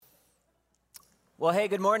Well, hey,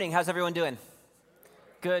 good morning. How's everyone doing?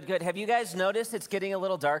 Good, good. Have you guys noticed it's getting a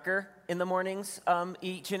little darker in the mornings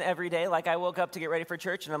each and every day? Like I woke up to get ready for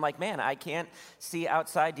church and I'm like, man, I can't see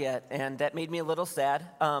outside yet. And that made me a little sad,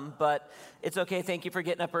 but it's okay. Thank you for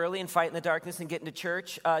getting up early and fighting the darkness and getting to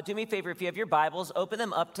church. Do me a favor, if you have your Bibles, open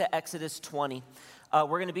them up to Exodus 20.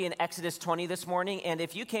 We're going to be in Exodus 20 this morning, and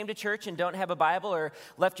if you came to church and don't have a Bible or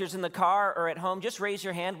left yours in the car or at home, just raise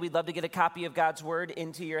your hand. We'd love to get a copy of God's Word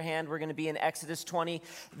into your hand. We're going to be in Exodus 20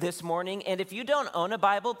 this morning, and if you don't own a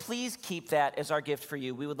Bible, please keep that as our gift for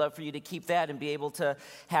you. We would love for you to keep that and be able to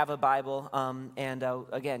have a Bible, and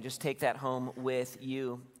again, just take that home with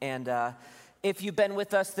you. And if you've been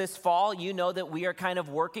with us this fall, you know that we are kind of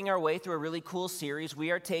working our way through a really cool series.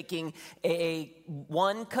 We are taking a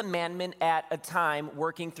one commandment at a time,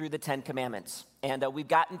 working through the 10 commandments. And we've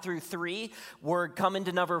gotten through 3. We're coming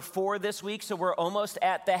to number 4 this week, so we're almost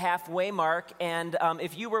at the halfway mark. And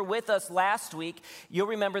if you were with us last week, you'll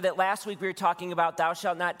remember that last week we were talking about thou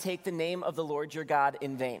shalt not take the name of the Lord your God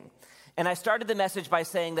in vain. And I started the message by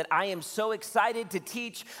saying that I am so excited to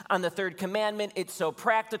teach on the 3rd commandment. It's so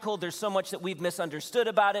practical. There's so much that we've misunderstood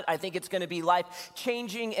about it. I think it's going to be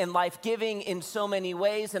life-changing and life-giving in so many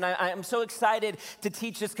ways. And I'm so excited to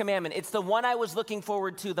teach this commandment. It's the one I was looking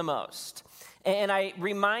forward to the most. And I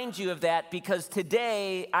remind you of that because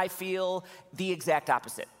today I feel the exact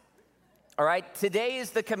opposite. All right, today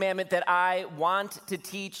is the commandment that I want to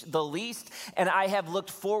teach the least, and I have looked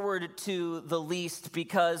forward to the least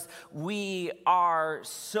because we are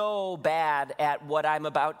so bad at what I'm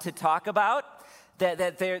about to talk about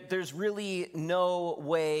that there's really no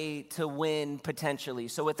way to win potentially.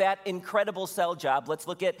 So with that incredible sell job, let's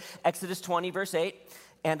look at Exodus 20, verse 8,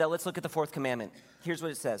 and let's look at the 4th commandment. Here's what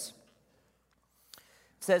it says.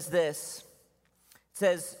 It says this. It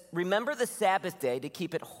says, remember the Sabbath day to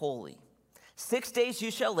keep it holy. 6 days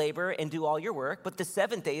you shall labor and do all your work, but the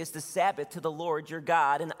 7th day is the Sabbath to the Lord your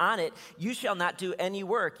God, and on it you shall not do any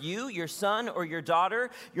work. You, your son or your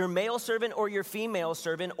daughter, your male servant or your female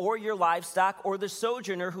servant, or your livestock, or the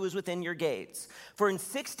sojourner who is within your gates. For in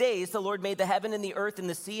 6 days the Lord made the heaven and the earth and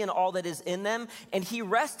the sea and all that is in them, and he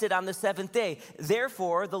rested on the 7th day.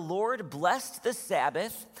 Therefore the Lord blessed the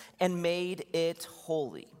Sabbath and made it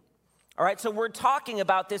holy. All right, so we're talking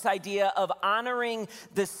about this idea of honoring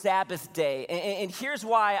the Sabbath day. And here's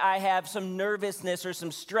why I have some nervousness or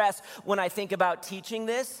some stress when I think about teaching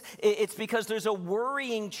this. It's because there's a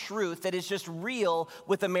worrying truth that is just real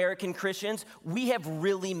with American Christians. We have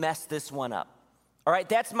really messed this one up. All right,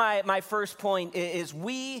 that's my first point is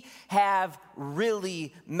we have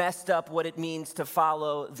really messed up what it means to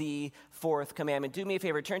follow the 4th commandment. Do me a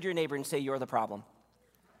favor, turn to your neighbor and say, you're the problem.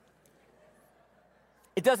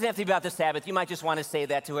 It doesn't have to be about the Sabbath. You might just want to say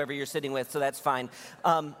that to whoever you're sitting with, so that's fine.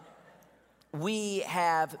 We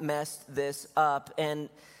have messed this up, and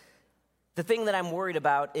the thing that I'm worried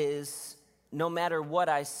about is no matter what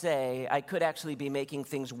I say, I could actually be making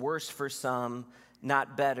things worse for some,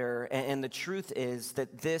 not better. And the truth is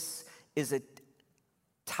that this is a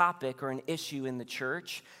topic or an issue in the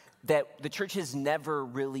church that the church has never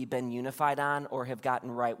really been unified on or have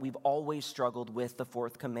gotten right. We've always struggled with the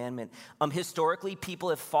 4th commandment. Historically, people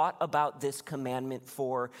have fought about this commandment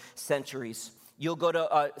for centuries. You'll go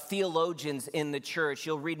to theologians in the church.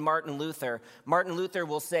 You'll read Martin Luther. Martin Luther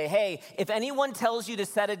will say, hey, if anyone tells you to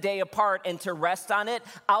set a day apart and to rest on it,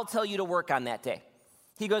 I'll tell you to work on that day.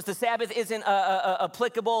 He goes, the Sabbath isn't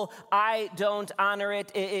applicable. I don't honor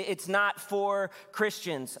it. It's not for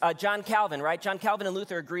Christians. John Calvin, right? John Calvin and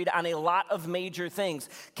Luther agreed on a lot of major things.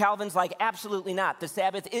 Calvin's like, absolutely not. The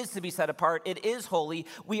Sabbath is to be set apart. It is holy.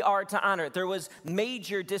 We are to honor it. There was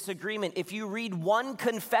major disagreement. If you read one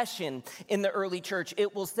confession in the early church,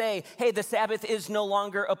 it will say, hey, the Sabbath is no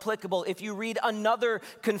longer applicable. If you read another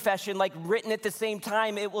confession, like written at the same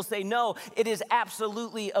time, it will say, no, it is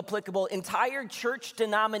absolutely applicable. Entire church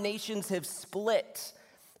denominations have split,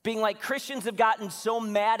 being like Christians have gotten so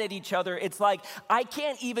mad at each other, it's like, I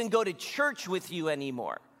can't even go to church with you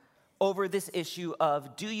anymore over this issue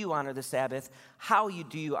of do you honor the Sabbath,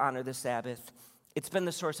 do you honor the Sabbath. It's been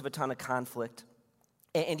the source of a ton of conflict.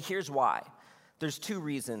 And here's why. There's 2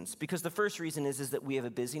 reasons. Because the first reason is that we have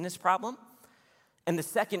a busyness problem. And the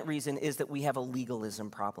second reason is that we have a legalism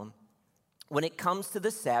problem. When it comes to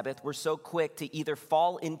the Sabbath, we're so quick to either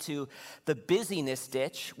fall into the busyness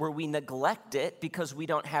ditch where we neglect it because we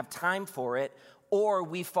don't have time for it, or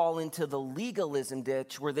we fall into the legalism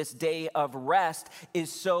ditch where this day of rest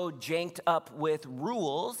is so janked up with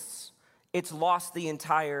rules, it's lost the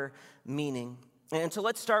entire meaning. And so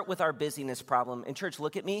let's start with our busyness problem. And church,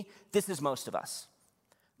 look at me. This is most of us.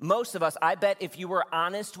 Most of us, I bet if you were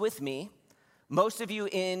honest with me, Most of you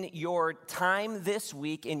in your time this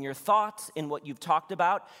week, in your thoughts, in what you've talked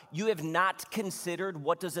about, you have not considered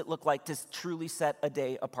what does it look like to truly set a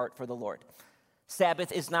day apart for the Lord.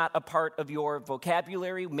 Sabbath is not a part of your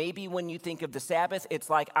vocabulary. Maybe when you think of the Sabbath, it's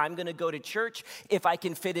like, I'm going to go to church if I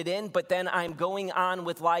can fit it in, but then I'm going on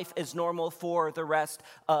with life as normal for the rest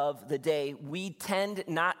of the day. We tend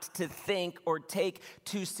not to think or take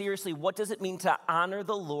too seriously what does it mean to honor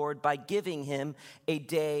the Lord by giving him a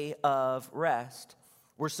day of rest.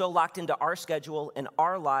 We're so locked into our schedule and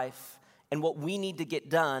our life and what we need to get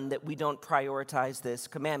done that we don't prioritize this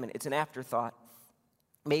commandment. It's an afterthought.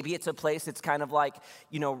 Maybe it's a place that's kind of like,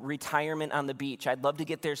 retirement on the beach. I'd love to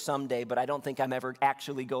get there someday, but I don't think I'm ever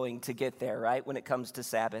actually going to get there, right, when it comes to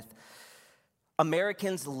Sabbath.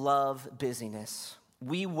 Americans love busyness.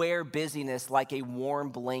 We wear busyness like a warm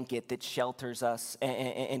blanket that shelters us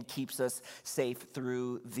and keeps us safe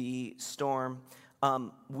through the storm.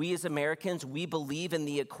 We as Americans, we believe in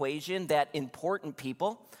the equation that important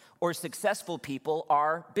people or successful people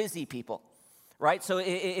are busy people. Right? So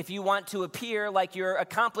if you want to appear like you're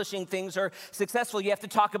accomplishing things or successful, you have to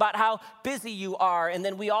talk about how busy you are. And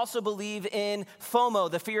then we also believe in FOMO,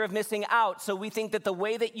 the fear of missing out. So we think that the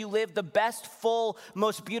way that you live the best, full,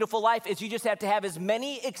 most beautiful life is you just have to have as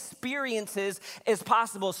many experiences as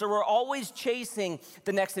possible. So we're always chasing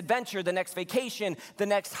the next adventure, the next vacation, the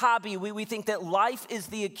next hobby. We think that life is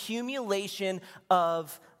the accumulation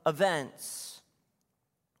of events.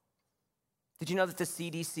 Did you know that the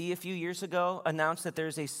CDC a few years ago announced that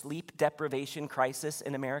there's a sleep deprivation crisis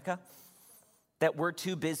in America? That we're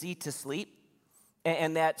too busy to sleep?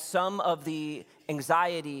 And that some of the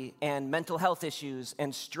anxiety and mental health issues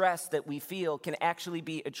and stress that we feel can actually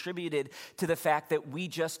be attributed to the fact that we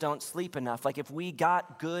just don't sleep enough. Like if we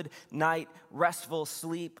got good night, restful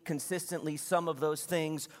sleep consistently, some of those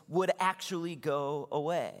things would actually go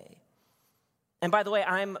away. And by the way,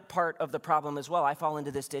 I'm part of the problem as well. I fall into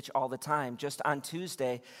this ditch all the time. Just on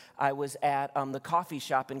Tuesday, I was at the coffee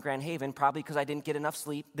shop in Grand Haven, probably because I didn't get enough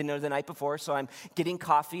sleep the night before. So I'm getting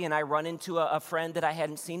coffee, and I run into a friend that I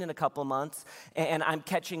hadn't seen in a couple months, and I'm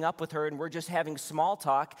catching up with her, and we're just having small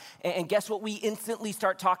talk. And guess what we instantly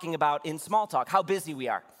start talking about in small talk? How busy we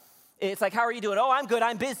are. It's like, how are you doing? Oh, I'm good,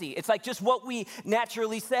 I'm busy. It's like just what we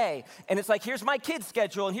naturally say. And it's like, here's my kid's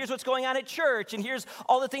schedule, and here's what's going on at church, and here's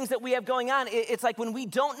all the things that we have going on. It's like when we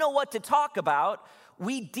don't know what to talk about,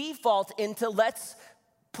 we default into let's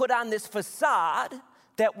put on this facade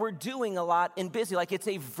that we're doing a lot and busy, like it's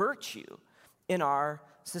a virtue in our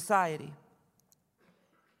society.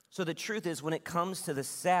 So the truth is, when it comes to the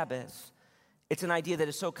Sabbath, it's an idea that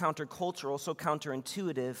is so countercultural, so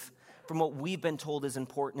counterintuitive from what we've been told is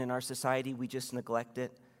important in our society. We just neglect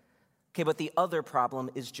it. Okay, but the other problem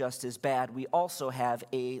is just as bad. We also have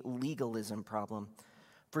a legalism problem.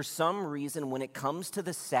 For some reason, when it comes to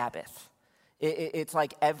the Sabbath, it's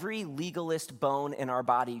like every legalist bone in our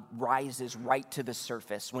body rises right to the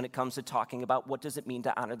surface when it comes to talking about what does it mean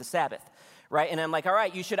to honor the Sabbath, right? And I'm like, all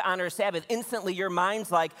right, you should honor Sabbath. Instantly, your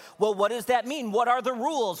mind's like, well, what does that mean? What are the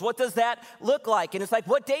rules? What does that look like? And it's like,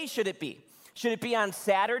 what day should it be? Should it be on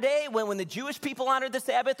Saturday when the Jewish people honored the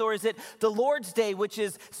Sabbath, or is it the Lord's Day, which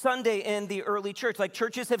is Sunday in the early church? Like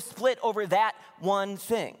churches have split over that one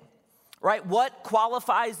thing, right? What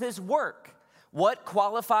qualifies as work? What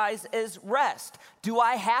qualifies as rest? Do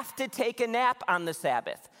I have to take a nap on the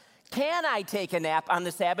Sabbath? Can I take a nap on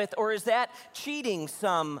the Sabbath, or is that cheating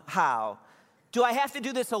somehow? Do I have to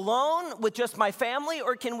do this alone with just my family,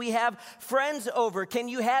 or can we have friends over? Can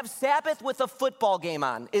you have Sabbath with a football game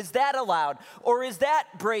on? Is that allowed? Or is that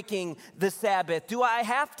breaking the Sabbath? Do I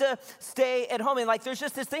have to stay at home? And like there's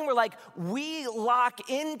just this thing where like we lock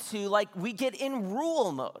into, like we get in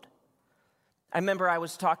rule mode. I remember I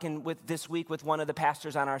was talking this week with one of the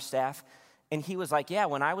pastors on our staff, and he was like, yeah,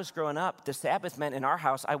 when I was growing up, the Sabbath meant in our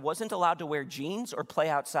house I wasn't allowed to wear jeans or play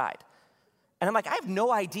outside. And I'm like, I have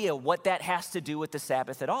no idea what that has to do with the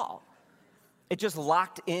Sabbath at all. It just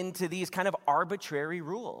locked into these kind of arbitrary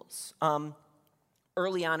rules.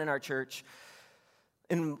 Early on in our church,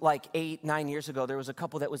 in like 8-9 years ago, there was a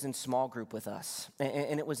couple that was in small group with us.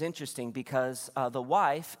 And it was interesting because the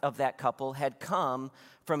wife of that couple had come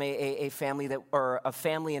from a family a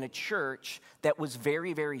family in a church that was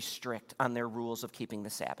very, very strict on their rules of keeping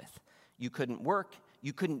the Sabbath. You couldn't work.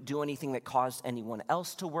 You couldn't do anything that caused anyone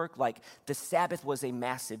else to work. Like the Sabbath was a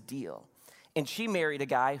massive deal. And she married a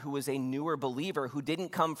guy who was a newer believer who didn't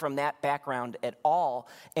come from that background at all.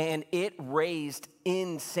 And it raised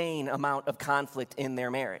insane amount of conflict in their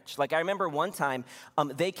marriage. Like I remember one time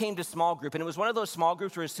they came to small group, and it was one of those small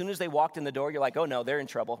groups where as soon as they walked in the door, you're like, oh no, they're in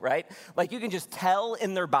trouble, right? Like you can just tell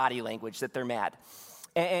in their body language that they're mad.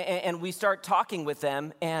 And we start talking with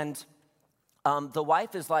them, and the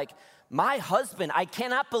wife is like, my husband, I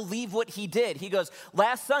cannot believe what he did. He goes,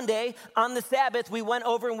 last Sunday on the Sabbath, we went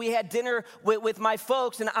over and we had dinner with my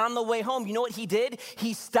folks, and on the way home, you know what he did?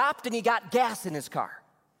 He stopped and he got gas in his car.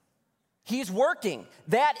 He's working.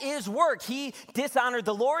 That is work. He dishonored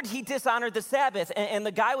the Lord. He dishonored the Sabbath. And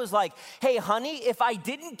the guy was like, hey, honey, if I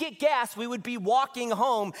didn't get gas, we would be walking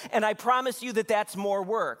home, and I promise you that that's more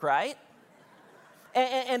work, right?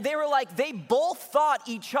 And they were like, they both thought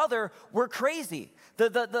each other were crazy.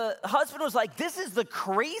 The husband was like, this is the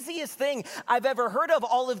craziest thing I've ever heard of,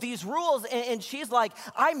 all of these rules. And she's like,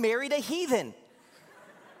 I married a heathen.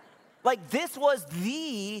 Like, this was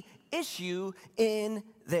the issue in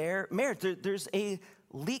their marriage. There's a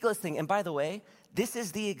legalist thing. And by the way, this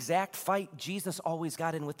is the exact fight Jesus always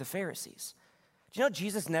got in with the Pharisees. Do you know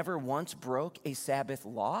Jesus never once broke a Sabbath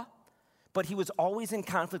law? But he was always in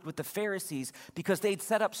conflict with the Pharisees because they'd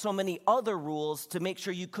set up so many other rules to make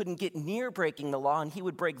sure you couldn't get near breaking the law, and he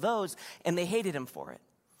would break those, and they hated him for it.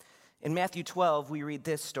 In Matthew 12, we read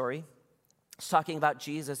this story. It's talking about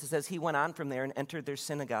Jesus. It says, he went on from there and entered their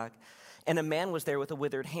synagogue, and a man was there with a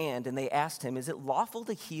withered hand, and they asked him, is it lawful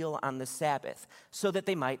to heal on the Sabbath, so that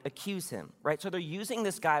they might accuse him, right? So they're using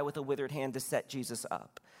this guy with a withered hand to set Jesus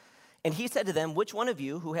up. And he said to them, which one of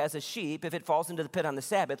you who has a sheep, if it falls into the pit on the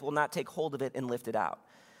Sabbath, will not take hold of it and lift it out?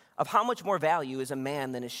 Of how much more value is a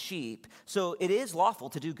man than a sheep? So it is lawful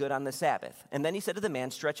to do good on the Sabbath. And then he said to the man,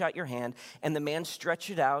 stretch out your hand. And the man stretched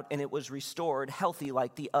it out, and it was restored, healthy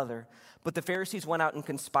like the other. But the Pharisees went out and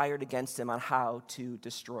conspired against him on how to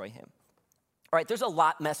destroy him. All right, there's a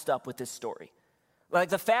lot messed up with this story. Like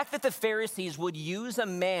the fact that the Pharisees would use a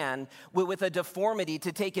man with a deformity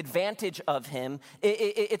to take advantage of him,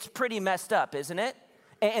 it's pretty messed up, isn't it?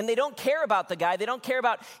 And they don't care about the guy. They don't care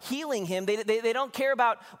about healing him. They don't care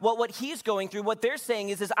about what he's going through. What they're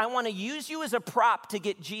saying is I want to use you as a prop to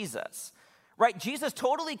get Jesus. Right? Jesus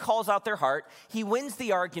totally calls out their heart. He wins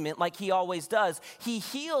the argument like he always does. He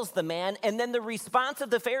heals the man, and then the response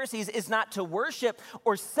of the Pharisees is not to worship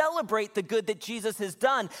or celebrate the good that Jesus has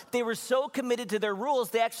done. They were so committed to their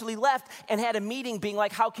rules, they actually left and had a meeting being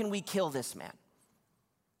like, how can we kill this man?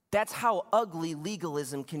 That's how ugly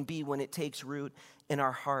legalism can be when it takes root in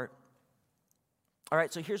our heart. All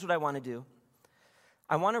right, so here's what I want to do.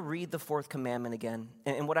 I want to read the fourth commandment again.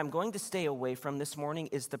 And what I'm going to stay away from this morning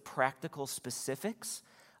is the practical specifics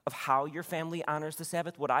of how your family honors the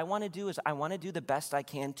Sabbath. What I want to do is I want to do the best I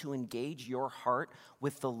can to engage your heart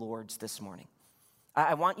with the Lord's this morning.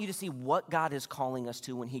 I want you to see what God is calling us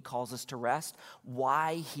to when he calls us to rest,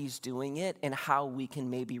 why he's doing it, and how we can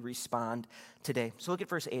maybe respond today. So look at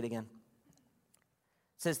verse 8 again.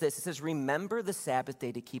 It says this, it says, remember the Sabbath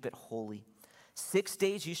day to keep it holy. 6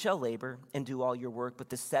 days you shall labor and do all your work, but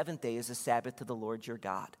the seventh day is a Sabbath to the Lord your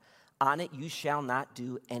God. On it you shall not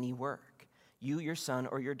do any work. You, your son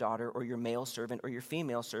or your daughter, or your male servant or your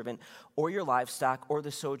female servant, or your livestock, or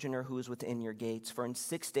the sojourner who is within your gates. For in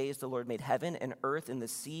 6 days the Lord made heaven and earth and the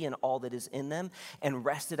sea and all that is in them, and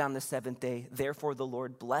rested on the seventh day. Therefore the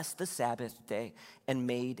Lord blessed the Sabbath day and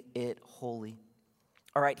made it holy.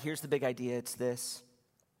 All right, here's the big idea. It's this.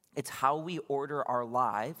 It's how we order our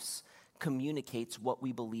lives communicates what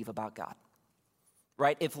we believe about God,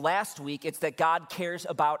 right? If last week it's that God cares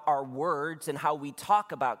about our words and how we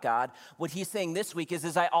talk about God, what he's saying this week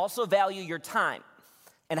is I also value your time.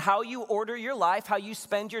 And how you order your life, how you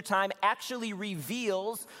spend your time actually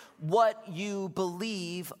reveals what you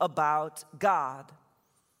believe about God.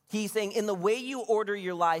 He's saying in the way you order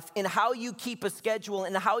your life, in how you keep a schedule,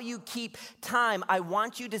 and how you keep time, I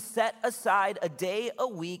want you to set aside a day a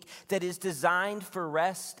week that is designed for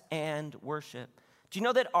rest and worship. Do you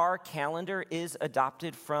know that our calendar is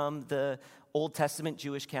adopted from the Old Testament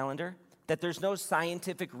Jewish calendar? That there's no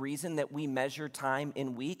scientific reason that we measure time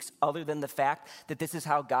in weeks other than the fact that this is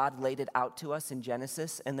how God laid it out to us in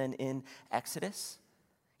Genesis and then in Exodus?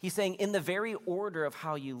 He's saying in the very order of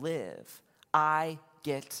how you live, I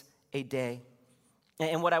get a day.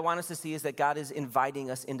 And what I want us to see is that God is inviting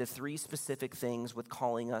us into three specific things with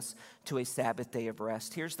calling us to a Sabbath day of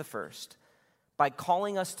rest. Here's the first. By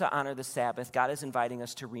calling us to honor the Sabbath, God is inviting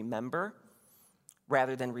us to remember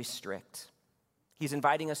rather than restrict. He's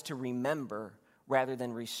inviting us to remember rather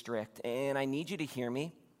than restrict. And I need you to hear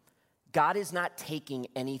me. God is not taking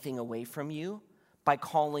anything away from you by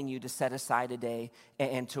calling you to set aside a day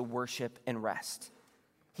and to worship and rest.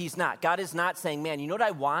 He's not. God is not saying, man, you know what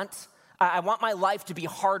I want? I want my life to be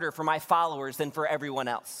harder for my followers than for everyone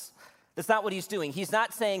else. That's not what he's doing. He's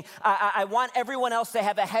not saying, I want everyone else to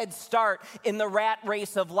have a head start in the rat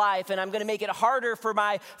race of life, and I'm going to make it harder for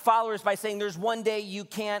my followers by saying there's one day you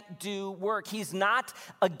can't do work. He's not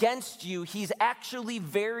against you. He's actually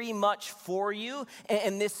very much for you,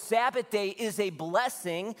 and this Sabbath day is a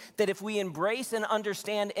blessing that if we embrace and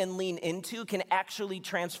understand and lean into can actually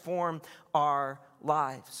transform our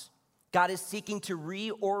lives. God is seeking to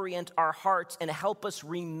reorient our hearts and help us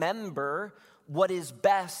remember what is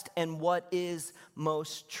best and what is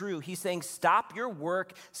most true. He's saying, stop your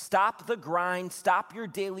work, stop the grind, stop your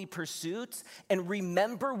daily pursuits, and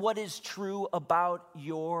remember what is true about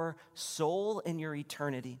your soul and your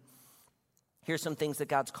eternity. Here's some things that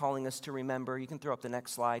God's calling us to remember. You can throw up the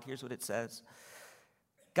next slide. Here's what it says.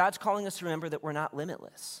 God's calling us to remember that we're not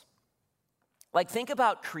limitless. Like, think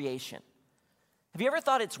about creation. Have you ever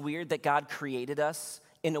thought it's weird that God created us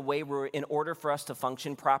in a way where in order for us to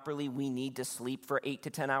function properly, we need to sleep for 8 to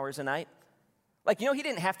 10 hours a night? Like, he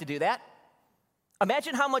didn't have to do that.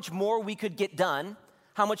 Imagine how much more we could get done,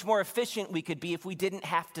 how much more efficient we could be if we didn't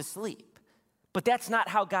have to sleep. But that's not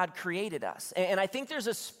how God created us. And I think there's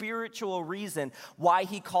a spiritual reason why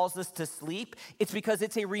he calls us to sleep. It's because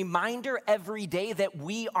it's a reminder every day that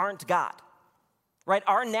we aren't God. Right?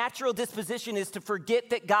 Our natural disposition is to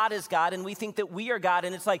forget that God is God, and we think that we are God,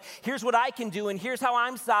 and it's like, here's what I can do, and here's how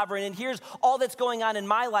I'm sovereign, and here's all that's going on in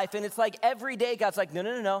my life, and it's like every day God's like,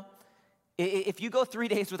 no. If you go 3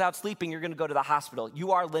 days without sleeping, you're going to go to the hospital.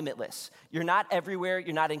 You are limitless. You're not everywhere.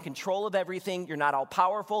 You're not in control of everything. You're not all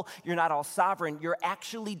powerful. You're not all sovereign. You're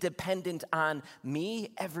actually dependent on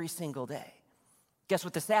me every single day. Guess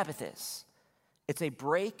what the Sabbath is? It's a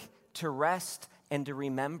break to rest and to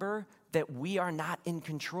remember that we are not in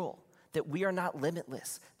control, that we are not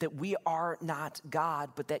limitless, that we are not God,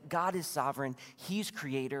 but that God is sovereign, he's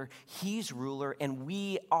creator, he's ruler, and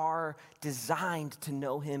we are designed to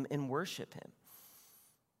know him and worship him.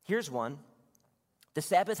 Here's one. The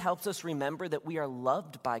Sabbath helps us remember that we are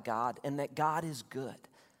loved by God and that God is good.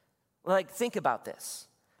 Like, think about this.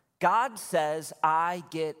 God says, I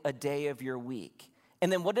get a day of your week.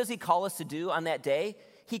 And then what does he call us to do on that day?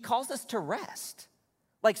 He calls us to rest.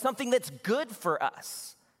 Like something that's good for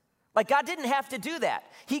us. Like, God didn't have to do that.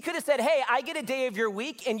 He could have said, hey, I get a day of your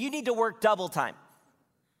week and you need to work double time.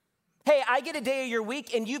 Hey, I get a day of your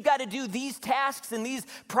week and you've got to do these tasks and these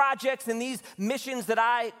projects and these missions that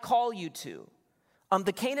I call you to.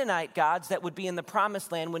 The Canaanite gods that would be in the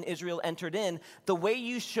promised land when Israel entered in, the way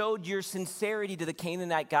you showed your sincerity to the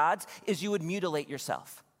Canaanite gods is you would mutilate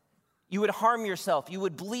yourself. You would harm yourself, you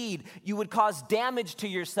would bleed, you would cause damage to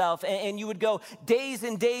yourself, and you would go days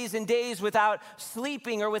and days and days without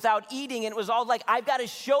sleeping or without eating, and it was all like, I've got to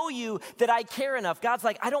show you that I care enough. God's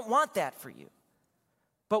like, I don't want that for you.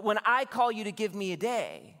 But when I call you to give me a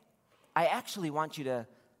day, I actually want you to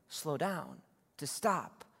slow down, to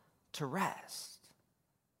stop, to rest.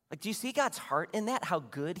 Like, do you see God's heart in that? How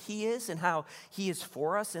good he is and how he is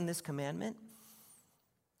for us in this commandment?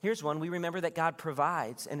 Here's one. We remember that God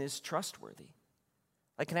provides and is trustworthy.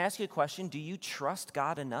 Like, can I ask you a question? Do you trust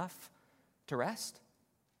God enough to rest?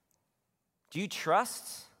 Do you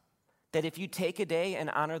trust that if you take a day and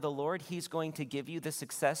honor the Lord, he's going to give you the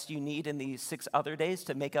success you need in these 6 other days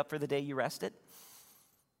to make up for the day you rested?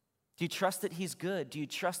 Do you trust that he's good? Do you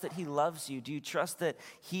trust that he loves you? Do you trust that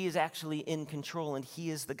he is actually in control and he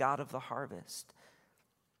is the God of the harvest?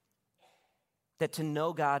 That to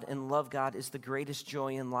know God and love God is the greatest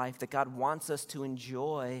joy in life, that God wants us to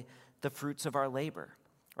enjoy the fruits of our labor,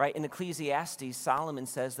 right? In Ecclesiastes, Solomon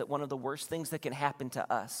says that one of the worst things that can happen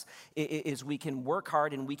to us is we can work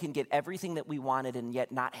hard and we can get everything that we wanted and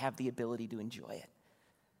yet not have the ability to enjoy it.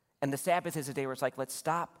 And the Sabbath is a day where it's like, let's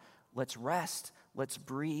stop, let's rest, let's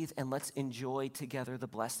breathe, and let's enjoy together the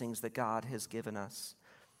blessings that God has given us.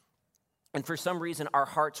 And for some reason, our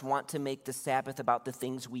hearts want to make the Sabbath about the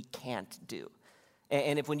things we can't do.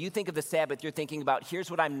 And if when you think of the Sabbath, you're thinking about, here's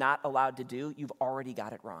what I'm not allowed to do, you've already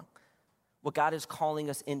got it wrong. What God is calling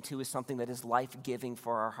us into is something that is life-giving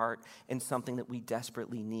for our heart and something that we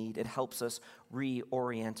desperately need. It helps us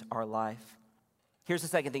reorient our life. Here's the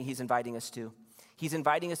second thing he's inviting us to. He's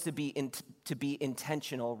inviting us to be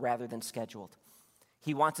intentional rather than scheduled.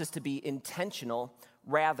 He wants us to be intentional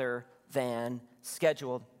rather than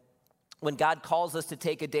scheduled. When God calls us to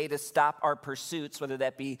take a day to stop our pursuits, whether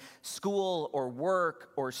that be school or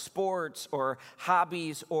work or sports or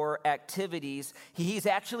hobbies or activities, he's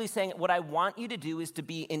actually saying, what I want you to do is to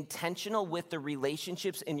be intentional with the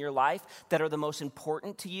relationships in your life that are the most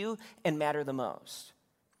important to you and matter the most.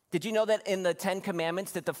 Did you know that in the 10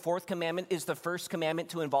 commandments that the 4th commandment is the first commandment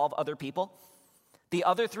to involve other people? The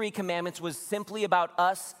other 3 commandments was simply about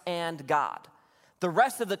us and God. The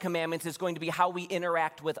rest of the commandments is going to be how we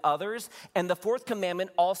interact with others. And the fourth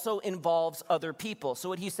commandment also involves other people. So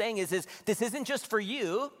what he's saying is this isn't just for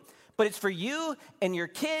you, but it's for you and your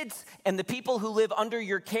kids and the people who live under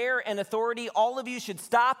your care and authority. All of you should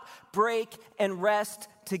stop, break, and rest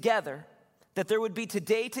together. That there would be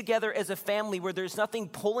today together as a family where there's nothing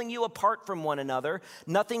pulling you apart from one another,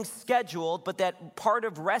 nothing scheduled, but that part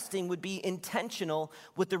of resting would be intentional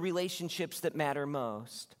with the relationships that matter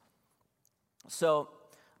most. So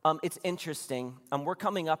it's interesting. We're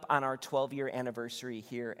coming up on our 12-year anniversary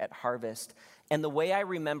here at Harvest. And the way I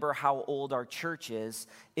remember how old our church is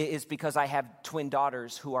because I have twin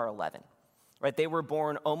daughters who are 11. Right? They were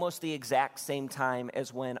born almost the exact same time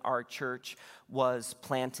as when our church was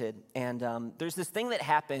planted. And there's this thing that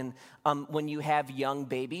happens when you have young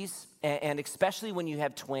babies, and especially when you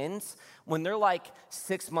have twins. When they're like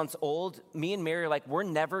 6 months old, me and Mary are like, we're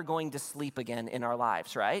never going to sleep again in our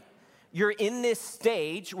lives, right? You're in this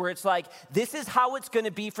stage where it's like, this is how it's going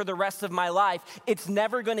to be for the rest of my life. It's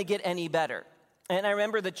never going to get any better. And I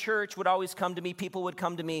remember the church would always come to me, people would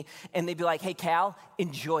come to me, and they'd be like, hey, Cal,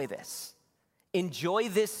 enjoy this. Enjoy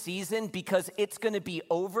this season because it's going to be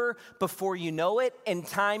over before you know it, and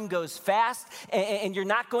time goes fast, and you're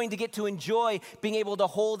not going to get to enjoy being able to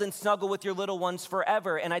hold and snuggle with your little ones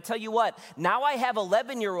forever. And I tell you what, now I have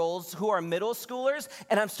 11-year-olds who are middle schoolers,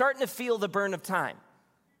 and I'm starting to feel the burn of time.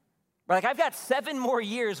 Like, I've got 7 more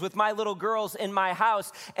years with my little girls in my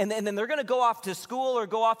house, and then they're going to go off to school or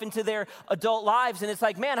go off into their adult lives, and it's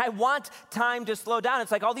like, man, I want time to slow down.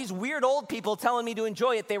 It's like all these weird old people telling me to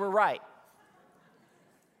enjoy it, they were right.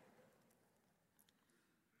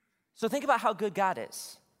 So think about how good God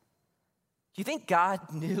is. Do you think God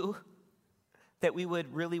knew that we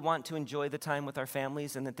would really want to enjoy the time with our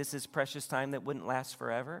families and that this is precious time that wouldn't last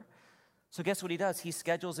forever? So guess what he does? He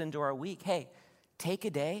schedules into our week, hey, take a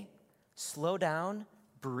day, slow down,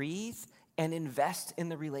 breathe, and invest in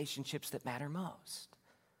the relationships that matter most.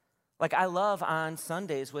 Like, I love on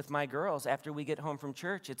Sundays with my girls after we get home from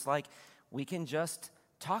church, it's like we can just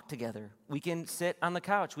talk together. We can sit on the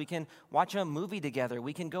couch. We can watch a movie together.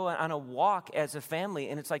 We can go on a walk as a family.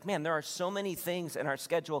 And it's like, man, there are so many things in our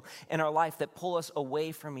schedule, in our life that pull us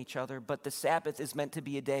away from each other. But the Sabbath is meant to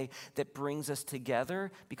be a day that brings us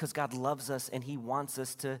together because God loves us and he wants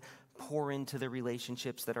us to pour into the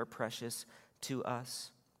relationships that are precious to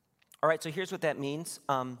us. All right, so here's what that means.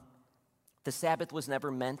 The Sabbath was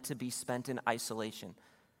never meant to be spent in isolation.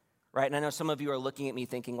 Right, and I know some of you are looking at me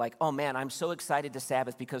thinking like, oh man, I'm so excited to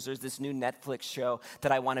Sabbath because there's this new Netflix show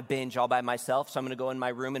that I want to binge all by myself, so I'm going to go in my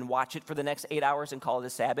room and watch it for the next 8 hours and call it a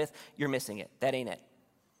Sabbath. You're missing it. That ain't it.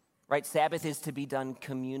 Right, Sabbath is to be done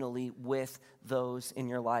communally with those in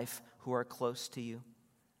your life who are close to you.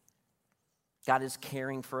 God is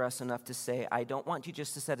caring for us enough to say, I don't want you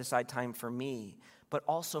just to set aside time for me, but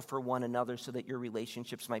also for one another so that your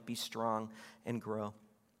relationships might be strong and grow.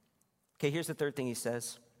 Okay, here's the third thing he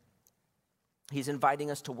says. He's inviting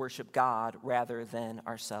us to worship God rather than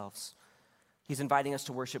ourselves. He's inviting us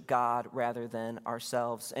to worship God rather than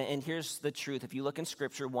ourselves. And here's the truth. If you look in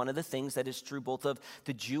Scripture, one of the things that is true both of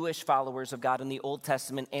the Jewish followers of God in the Old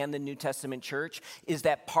Testament and the New Testament church is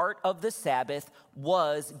that part of the Sabbath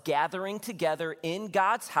was gathering together in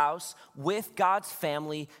God's house with God's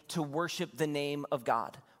family to worship the name of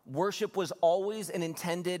God. Worship was always an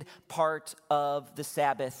intended part of the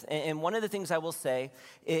Sabbath. And one of the things I will say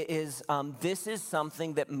is this is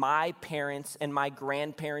something that my parents and my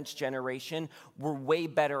grandparents' generation were way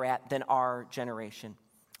better at than our generation.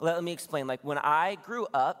 Let me explain. Like, when I grew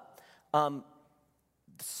up,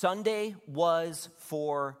 Sunday was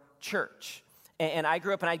for church. And I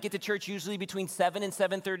grew up, and I'd get to church usually between 7 and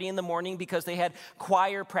 7:30 in the morning because they had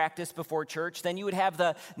choir practice before church. Then you would have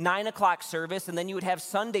the 9 o'clock service, and then you would have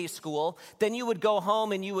Sunday school. Then you would go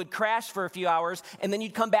home, and you would crash for a few hours, and then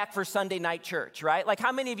you'd come back for Sunday night church, right? Like,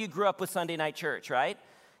 how many of you grew up with Sunday night church, right?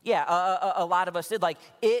 Yeah, a lot of us did. Like,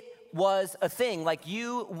 it was a thing. Like,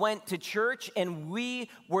 you went to church and we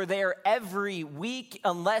were there every week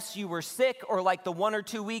unless you were sick or like the 1 or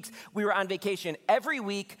 2 weeks we were on vacation. Every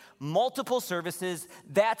week, multiple services.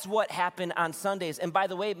 That's what happened on Sundays. And by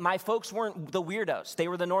the way, my folks weren't the weirdos. They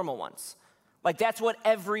were the normal ones. Like, that's what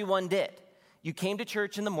everyone did. You came to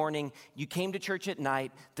church in the morning. You came to church at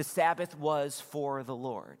night. The Sabbath was for the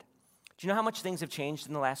Lord. Do you know how much things have changed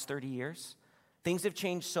in the last 30 years? Things have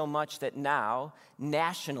changed so much that now,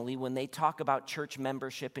 nationally, when they talk about church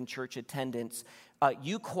membership and church attendance,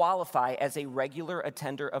 you qualify as a regular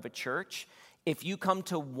attender of a church if you come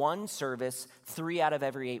to one service 3 out of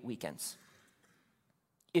every 8 weekends.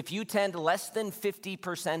 If you attend less than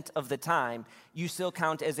 50% of the time, you still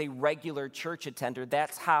count as a regular church attender.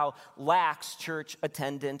 That's how lax church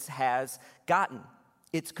attendance has gotten.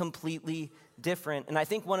 It's completely different. And I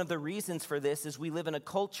think one of the reasons for this is we live in a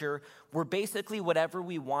culture where basically whatever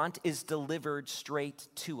we want is delivered straight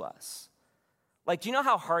to us. Like, do you know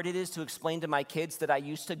how hard it is to explain to my kids that I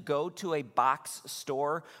used to go to a box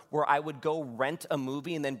store where I would go rent a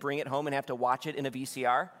movie and then bring it home and have to watch it in a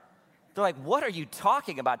VCR? They're like, what are you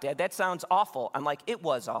talking about, Dad? That sounds awful. I'm like, it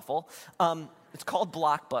was awful. It's called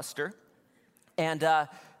Blockbuster. And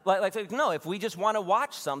no, if we just want to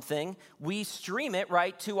watch something, we stream it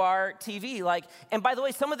right to our TV. And by the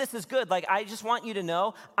way, some of this is good. I just want you to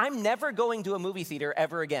know, I'm never going to a movie theater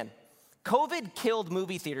ever again. COVID killed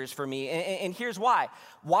movie theaters for me, and here's why.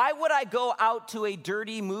 Why would I go out to a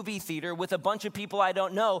dirty movie theater with a bunch of people I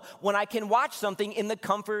don't know when I can watch something in the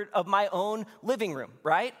comfort of my own living room,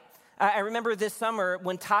 right? I remember this summer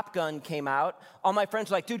when Top Gun came out, all my friends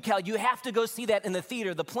were like, dude, Cal, you have to go see that in the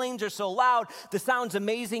theater. The planes are so loud, the sound's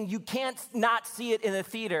amazing, you can't not see it in the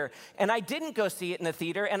theater. And I didn't go see it in the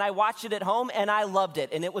theater, and I watched it at home, and I loved it,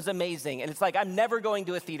 and it was amazing. And it's like, I'm never going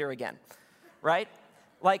to a theater again, right?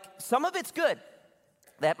 Some of it's good.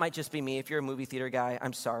 That might just be me. If you're a movie theater guy,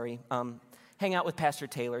 I'm sorry. Hang out with Pastor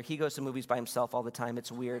Taylor. He goes to movies by himself all the time.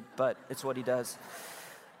 It's weird, but it's what he does.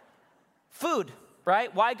 Food.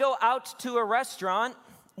 Right? Why go out to a restaurant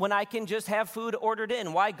when I can just have food ordered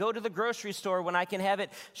in? Why go to the grocery store when I can have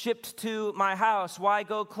it shipped to my house? Why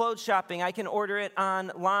go clothes shopping? I can order it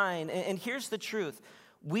online. And here's the truth.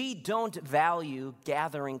 We don't value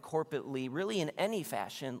gathering corporately really in any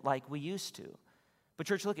fashion like we used to. But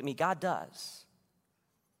church, look at me. God does.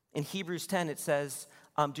 In Hebrews 10, it says,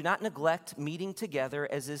 do not neglect meeting together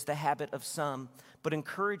as is the habit of some, but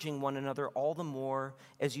encouraging one another all the more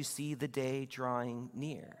as you see the day drawing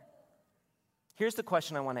near. Here's the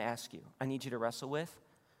question I want to ask you. I need you to wrestle with.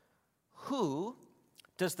 Who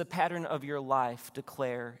does the pattern of your life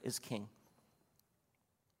declare is king?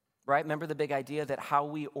 Right? Remember the big idea that how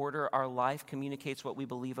we order our life communicates what we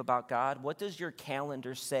believe about God? What does your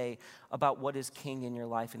calendar say about what is king in your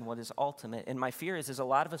life and what is ultimate? And my fear is a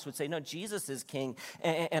lot of us would say, no, Jesus is king,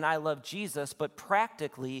 and I love Jesus, but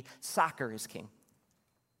practically, soccer is king.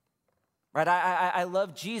 Right? I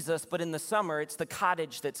love Jesus, but in the summer, it's the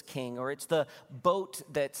cottage that's king, or it's the boat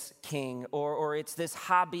that's king, or it's this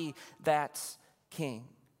hobby that's king.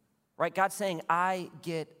 Right? God's saying, I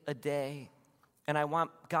get a day. And I want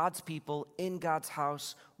God's people in God's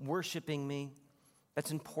house worshiping me.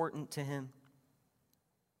 That's important to him.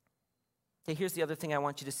 Okay, here's the other thing I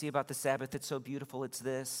want you to see about the Sabbath that's so beautiful. It's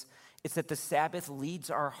this. It's that the Sabbath leads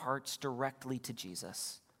our hearts directly to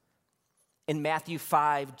Jesus. In Matthew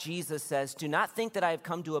 5, Jesus says, do not think that I have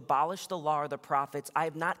come to abolish the law or the prophets. I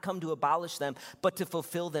have not come to abolish them, but to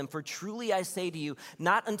fulfill them. For truly I say to you,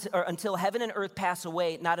 not until heaven and earth pass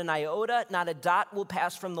away, not an iota, not a dot will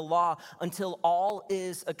pass from the law until all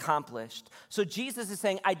is accomplished. So Jesus is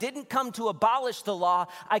saying, I didn't come to abolish the law.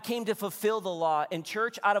 I came to fulfill the law. In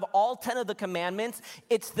church, out of all 10 of the commandments,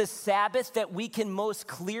 it's the Sabbath that we can most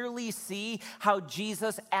clearly see how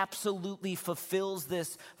Jesus absolutely fulfills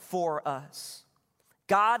this for us.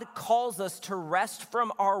 God calls us to rest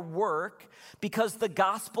from our work because the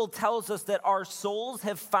gospel tells us that our souls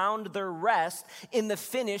have found their rest in the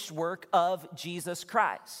finished work of Jesus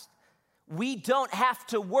Christ. We don't have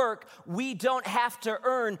to work. We don't have to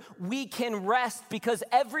earn. We can rest because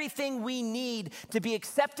everything we need to be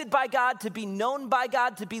accepted by God, to be known by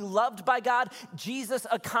God, to be loved by God, Jesus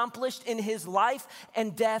accomplished in his life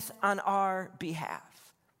and death on our behalf.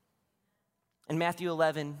 In Matthew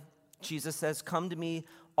 11, Jesus says, come to me,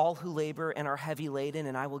 all who labor and are heavy laden,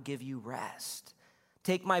 and I will give you rest.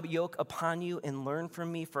 Take my yoke upon you and learn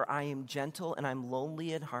from me, for I am gentle and I'm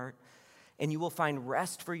lonely at heart, and you will find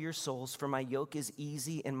rest for your souls, for my yoke is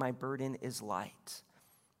easy and my burden is light.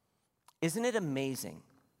 Isn't it amazing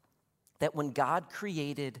that when God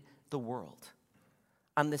created the world,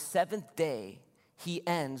 on the seventh day, he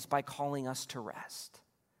ends by calling us to rest?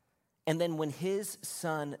 And then when his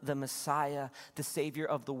son, the Messiah, the Savior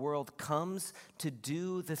of the world, comes to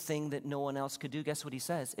do the thing that no one else could do, guess what he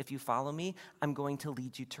says? If you follow me, I'm going to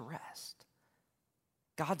lead you to rest.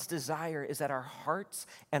 God's desire is that our hearts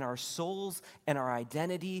and our souls and our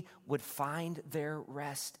identity would find their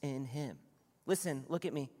rest in him. Listen, look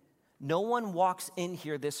at me. No one walks in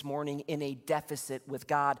here this morning in a deficit with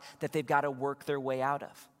God that they've got to work their way out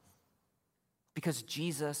of, because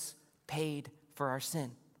Jesus paid for our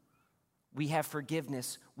sin. We have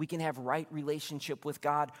forgiveness. We can have right relationship with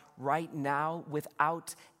God right now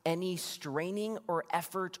without any straining or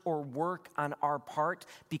effort or work on our part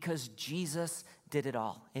because Jesus did it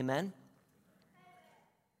all. Amen?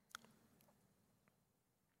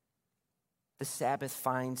 The Sabbath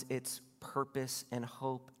finds its purpose and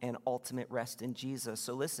hope and ultimate rest in Jesus.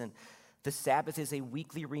 So listen, the Sabbath is a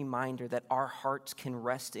weekly reminder that our hearts can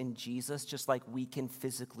rest in Jesus just like we can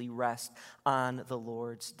physically rest on the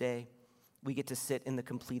Lord's day. We get to sit in the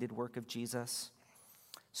completed work of Jesus.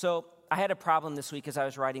 So I had a problem this week as I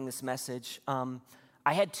was writing this message.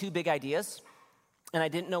 I had two big ideas, and I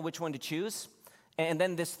didn't know which one to choose. And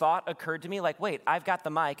then this thought occurred to me, like, wait, I've got the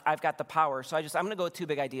mic, I've got the power, so I'm going to go with two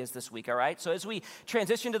big ideas this week, all right? So as we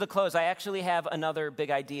transition to the close, I actually have another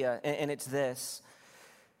big idea, and it's this.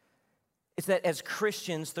 It's that as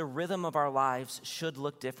Christians, the rhythm of our lives should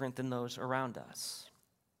look different than those around us.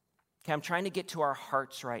 Okay, I'm trying to get to our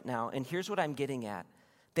hearts right now, and here's what I'm getting at.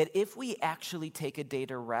 That if we actually take a day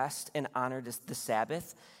to rest and honor the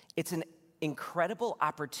Sabbath, it's an incredible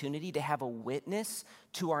opportunity to have a witness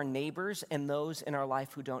to our neighbors and those in our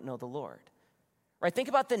life who don't know the Lord. Right? Think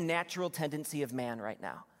about the natural tendency of man right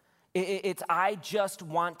now. It's I just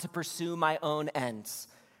want to pursue my own ends.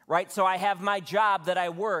 Right? So I have my job that I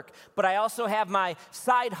work, but I also have my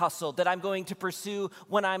side hustle that I'm going to pursue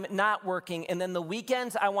when I'm not working. And then the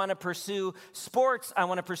weekends, I want to pursue sports. I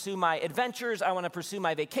want to pursue my adventures. I want to pursue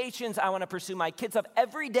my vacations. I want to pursue my kids up.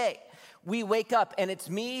 Every day we wake up and it's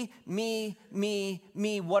me, me, me,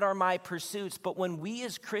 me. What are my pursuits? But when we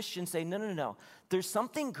as Christians say, no, there's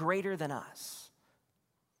something greater than us.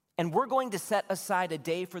 And we're going to set aside a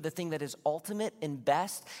day for the thing that is ultimate and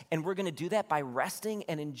best, and we're going to do that by resting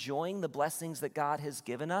and enjoying the blessings that God has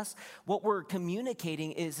given us. What we're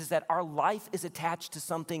communicating is that our life is attached to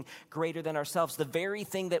something greater than ourselves, the very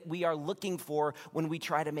thing that we are looking for when we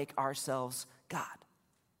try to make ourselves God.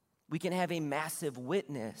 We can have a massive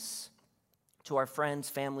witness to our friends,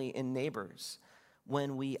 family, and neighbors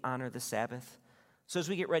when we honor the Sabbath. So as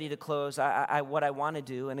we get ready to close, what I want to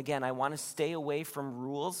do, and again, I want to stay away from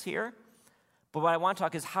rules here, but what I want to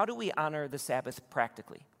talk is how do we honor the Sabbath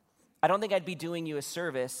practically? I don't think I'd be doing you a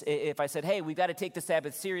service if I said, hey, we've got to take the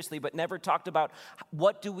Sabbath seriously, but never talked about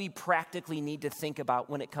what do we practically need to think about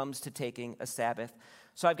when it comes to taking a Sabbath.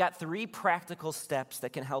 So I've got 3 practical steps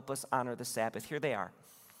that can help us honor the Sabbath. Here they are.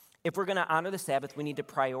 If we're going to honor the Sabbath, we need to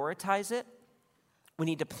prioritize it, we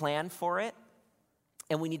need to plan for it,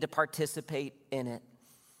 and we need to participate in it.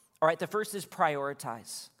 All right, the first is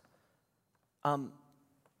prioritize.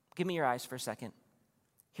 Give me your eyes for a second.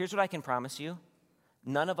 Here's what I can promise you.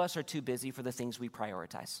 None of us are too busy for the things we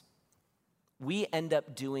prioritize. We end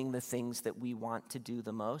up doing the things that we want to do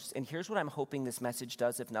the most. And here's what I'm hoping this message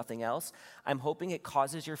does, if nothing else. I'm hoping it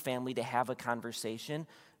causes your family to have a conversation.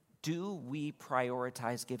 Do we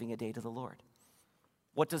prioritize giving a day to the Lord?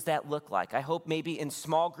 What does that look like? I hope maybe in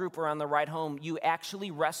small group or on the ride home, you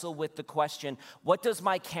actually wrestle with the question, what does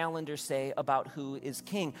my calendar say about who is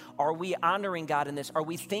king? Are we honoring God in this? Are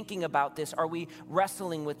we thinking about this? Are we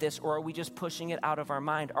wrestling with this? Or are we just pushing it out of our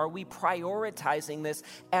mind? Are we prioritizing this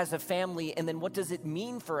as a family? And then what does it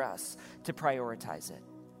mean for us to prioritize it?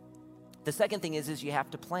 The second thing is you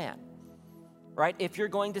have to plan, right? If you're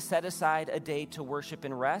going to set aside a day to worship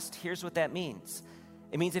and rest, here's what that means.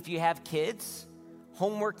 It means if you have kids,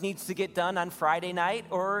 homework needs to get done on Friday night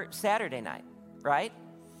or Saturday night, right?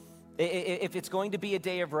 If it's going to be a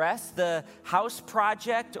day of rest, the house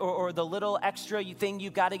project or the little extra thing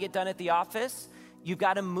you've got to get done at the office, you've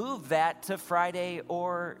got to move that to Friday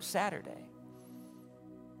or Saturday.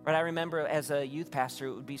 Right? I remember as a youth pastor,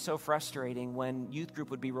 it would be so frustrating when youth group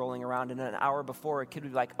would be rolling around and an hour before a kid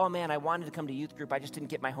would be like, oh man, I wanted to come to youth group, I just didn't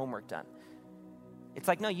get my homework done. It's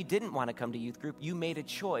like, no, you didn't want to come to youth group. You made a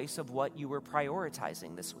choice of what you were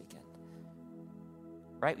prioritizing this weekend,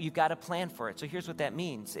 right? You've got to plan for it. So here's what that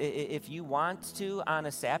means. If you want to, on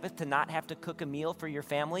a Sabbath, to not have to cook a meal for your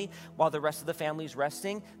family while the rest of the family's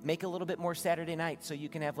resting, make a little bit more Saturday night so you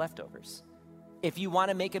can have leftovers. If you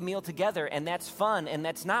want to make a meal together, and that's fun, and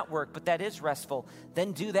that's not work, but that is restful,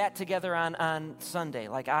 then do that together on Sunday.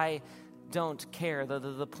 Like, I don't care.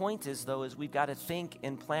 The point is, though, is we've got to think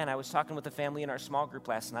and plan. I was talking with a family in our small group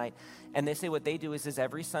last night, and they say what they do is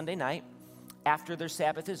every Sunday night, after their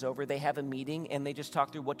Sabbath is over, they have a meeting, and they just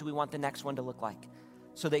talk through what do we want the next one to look like,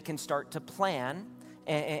 so they can start to plan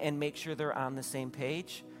and make sure they're on the same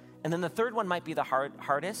page. And then the third one might be the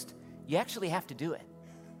hardest. You actually have to do it.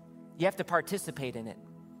 You have to participate in it.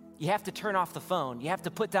 You have to turn off the phone. You have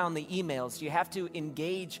to put down the emails. You have to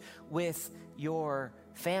engage with your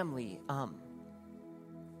family.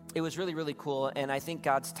 It was really, really cool, and I think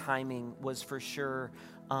God's timing was for sure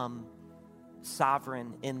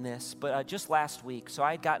sovereign in this. But just last week, so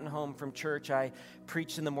I had gotten home from church. I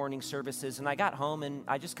preached in the morning services, and I got home, and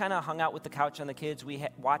I just kind of hung out with the couch on the kids. We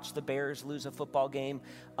watched the Bears lose a football game,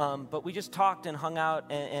 but we just talked and hung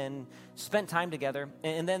out and spent time together.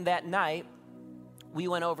 And then that night, we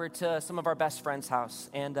went over to some of our best friends' house,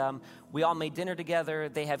 and we all made dinner together.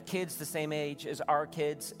 They have kids the same age as our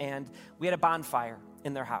kids, and we had a bonfire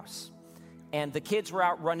in their house. And the kids were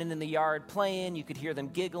out running in the yard playing. You could hear them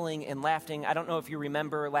giggling and laughing. I don't know if you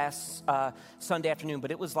remember last Sunday afternoon,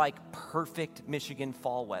 but it was like perfect Michigan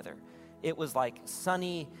fall weather. It was like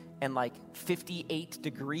sunny and like 58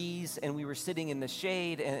 degrees, and we were sitting in the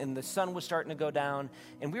shade, and the sun was starting to go down,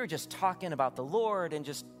 and we were just talking about the Lord and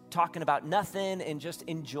just talking about nothing and just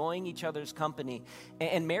enjoying each other's company.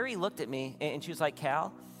 And Mary looked at me, and she was like,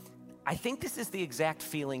 Cal, I think this is the exact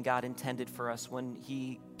feeling God intended for us when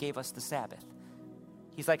he gave us the Sabbath.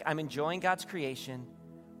 He's like, I'm enjoying God's creation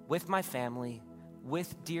with my family,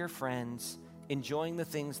 with dear friends, enjoying the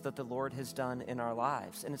things that the Lord has done in our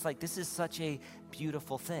lives. And it's like, this is such a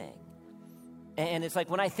beautiful thing. And it's like,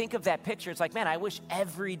 when I think of that picture, it's like, man, I wish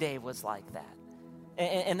every day was like that.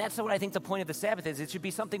 And that's what I think the point of the Sabbath is. It should be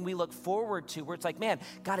something we look forward to, where it's like, man,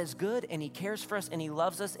 God is good, and he cares for us, and he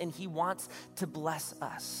loves us, and he wants to bless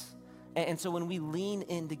us. And so when we lean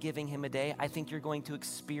into giving him a day, I think you're going to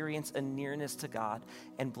experience a nearness to God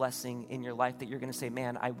and blessing in your life that you're going to say,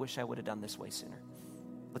 man, I wish I would have done this way sooner.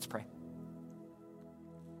 Let's pray.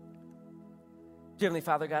 Dear Heavenly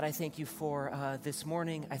Father, God, I thank you for this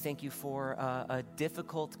morning. I thank you for a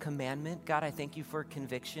difficult commandment. God, I thank you for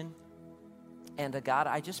conviction. And God,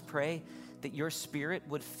 I just pray that your Spirit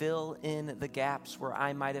would fill in the gaps where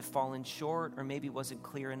I might have fallen short or maybe wasn't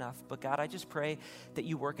clear enough. But God, I just pray that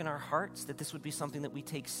you work in our hearts, that this would be something that we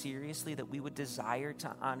take seriously, that we would desire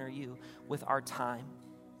to honor you with our time.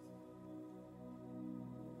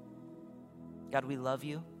 God, we love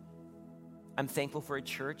you. I'm thankful for a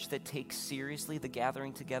church that takes seriously the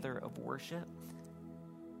gathering together of worship.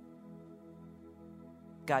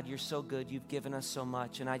 God, you're so good. You've given us so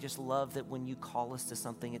much. And I just love that when you call us to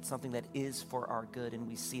something, it's something that is for our good. And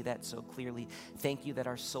we see that so clearly. Thank you that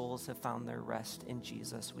our souls have found their rest in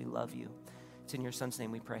Jesus. We love you. It's in your Son's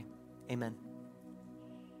name we pray. Amen.